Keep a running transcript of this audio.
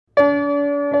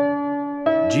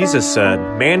Jesus said,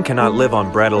 "Man cannot live on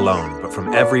bread alone, but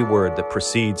from every word that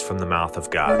proceeds from the mouth of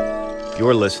God."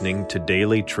 You're listening to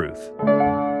Daily Truth.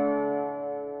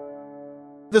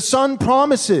 The Son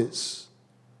promises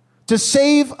to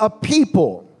save a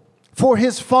people for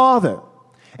His Father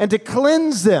and to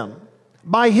cleanse them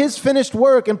by His finished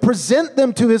work and present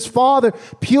them to His Father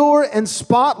pure and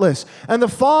spotless. And the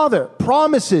Father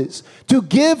promises to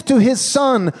give to His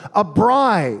Son a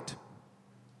bride,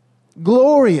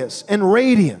 glorious and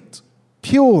radiant,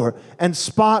 pure and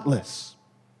spotless.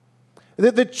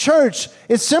 The church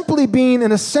is simply being,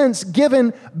 in a sense,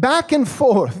 given back and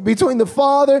forth between the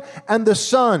Father and the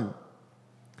Son.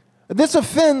 This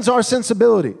offends our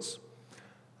sensibilities.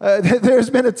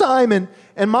 There's been a time in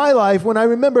my life when I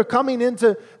remember coming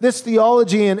into this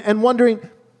theology and wondering,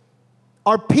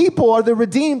 are people, are the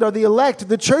redeemed, are the elect,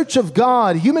 the church of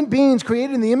God, human beings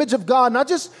created in the image of God, not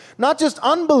just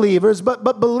unbelievers,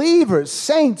 but believers,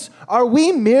 saints, are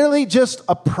we merely just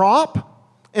a prop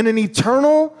in an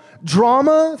eternal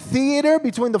drama theater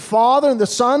between the Father and the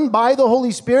Son by the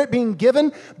Holy Spirit being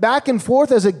given back and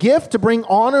forth as a gift to bring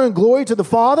honor and glory to the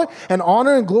Father and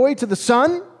honor and glory to the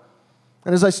Son?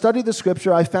 And as I studied the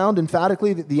Scripture, I found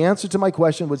emphatically that the answer to my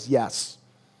question was yes.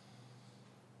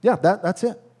 Yeah, that's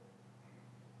it.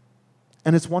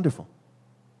 And it's wonderful.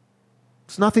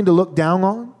 It's nothing to look down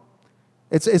on.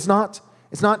 It's not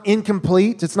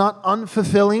incomplete. It's not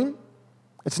unfulfilling.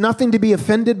 It's nothing to be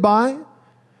offended by.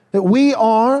 That we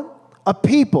are a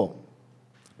people,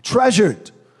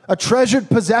 a treasured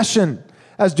possession,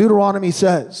 as Deuteronomy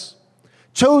says.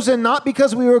 Chosen not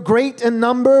because we were great in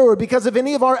number or because of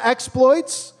any of our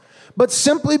exploits, but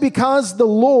simply because the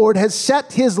Lord has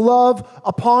set His love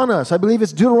upon us. I believe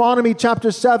it's Deuteronomy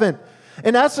chapter 7.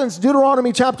 In essence,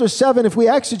 Deuteronomy chapter 7, if we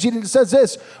exegete it, it says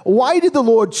this: why did the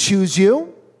Lord choose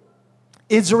you?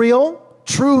 Israel,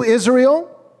 true Israel,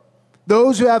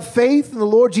 those who have faith in the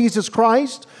Lord Jesus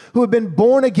Christ, who have been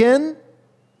born again.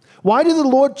 Why did the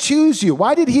Lord choose you?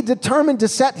 Why did He determine to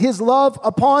set His love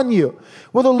upon you?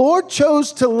 Well, the Lord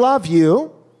chose to love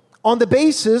you on the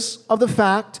basis of the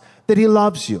fact that He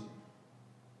loves you.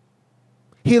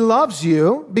 He loves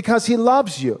you because He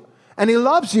loves you. And He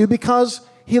loves you because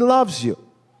He loves you.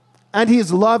 And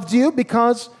He's loved you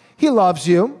because He loves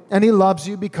you. And He loves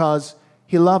you because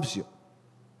He loves you.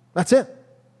 That's it.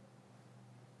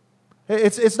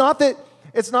 It's not that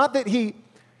He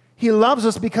loves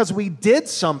us because we did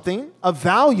something of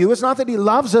value. It's not that He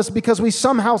loves us because we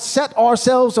somehow set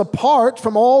ourselves apart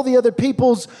from all the other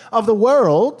peoples of the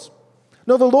world.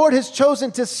 No, the Lord has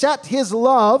chosen to set His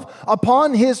love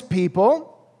upon His people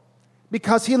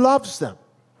because He loves them.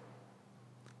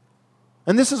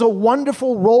 And this is a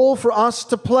wonderful role for us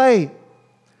to play.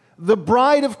 The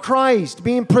bride of Christ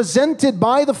being presented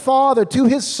by the Father to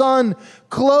His Son,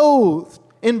 clothed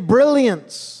in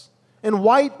brilliance, in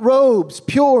white robes,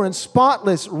 pure and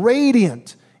spotless,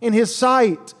 radiant in His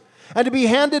sight, and to be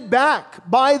handed back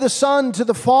by the Son to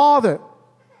the Father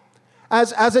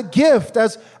as a gift,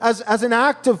 as an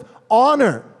act of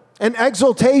honor and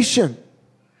exaltation.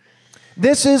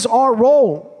 This is our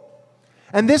role.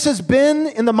 And this has been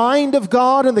in the mind of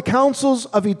God and the counsels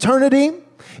of eternity.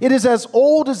 It is as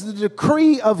old as the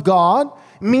decree of God,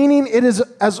 meaning it is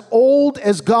as old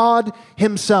as God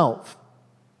Himself.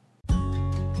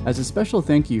 As a special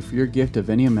thank you for your gift of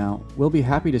any amount, we'll be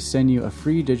happy to send you a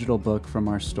free digital book from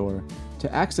our store.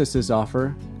 To access this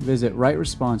offer, visit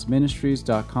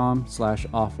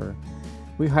rightresponseministries.com/offer.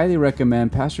 We highly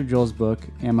recommend Pastor Joel's book,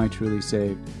 Am I Truly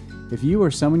Saved? If you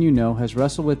or someone you know has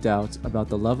wrestled with doubts about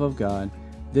the love of God,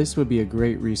 this would be a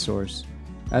great resource.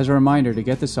 As a reminder, to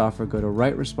get this offer, go to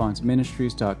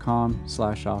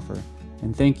rightresponseministries.com/offer.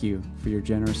 And thank you for your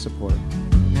generous support.